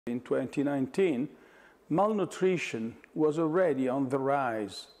In 2019, malnutrition was already on the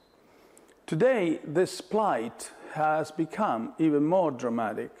rise. Today, this plight has become even more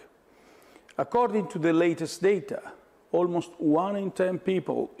dramatic. According to the latest data, almost 1 in 10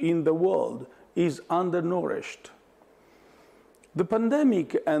 people in the world is undernourished. The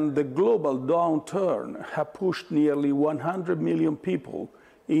pandemic and the global downturn have pushed nearly 100 million people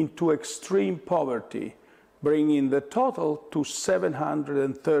into extreme poverty, bringing the total to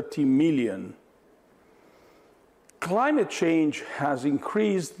 730 million. Climate change has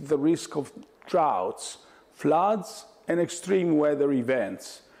increased the risk of droughts, floods, and extreme weather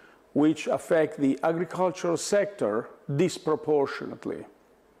events, which affect the agricultural sector disproportionately.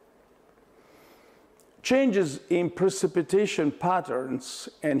 Changes in precipitation patterns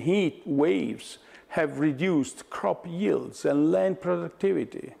and heat waves have reduced crop yields and land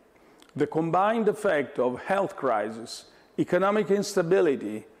productivity. The combined effect of health crisis, economic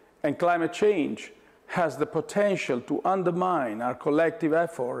instability, and climate change has the potential to undermine our collective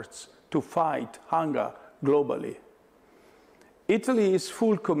efforts to fight hunger globally. Italy is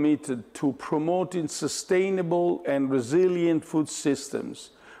fully committed to promoting sustainable and resilient food systems,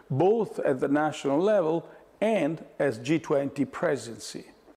 both at the national level and as G20 presidency.